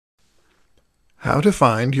How to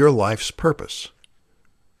find your life's purpose.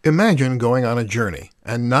 Imagine going on a journey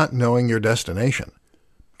and not knowing your destination.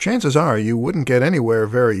 Chances are you wouldn't get anywhere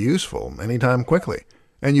very useful anytime quickly,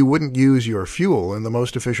 and you wouldn't use your fuel in the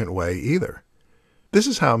most efficient way either. This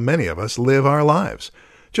is how many of us live our lives,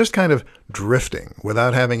 just kind of drifting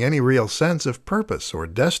without having any real sense of purpose or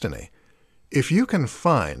destiny. If you can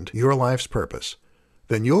find your life's purpose,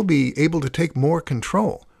 then you'll be able to take more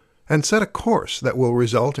control and set a course that will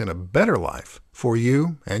result in a better life for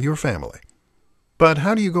you and your family. But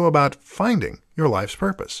how do you go about finding your life's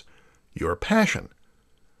purpose, your passion?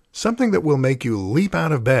 Something that will make you leap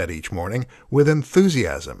out of bed each morning with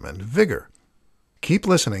enthusiasm and vigor. Keep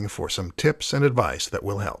listening for some tips and advice that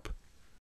will help.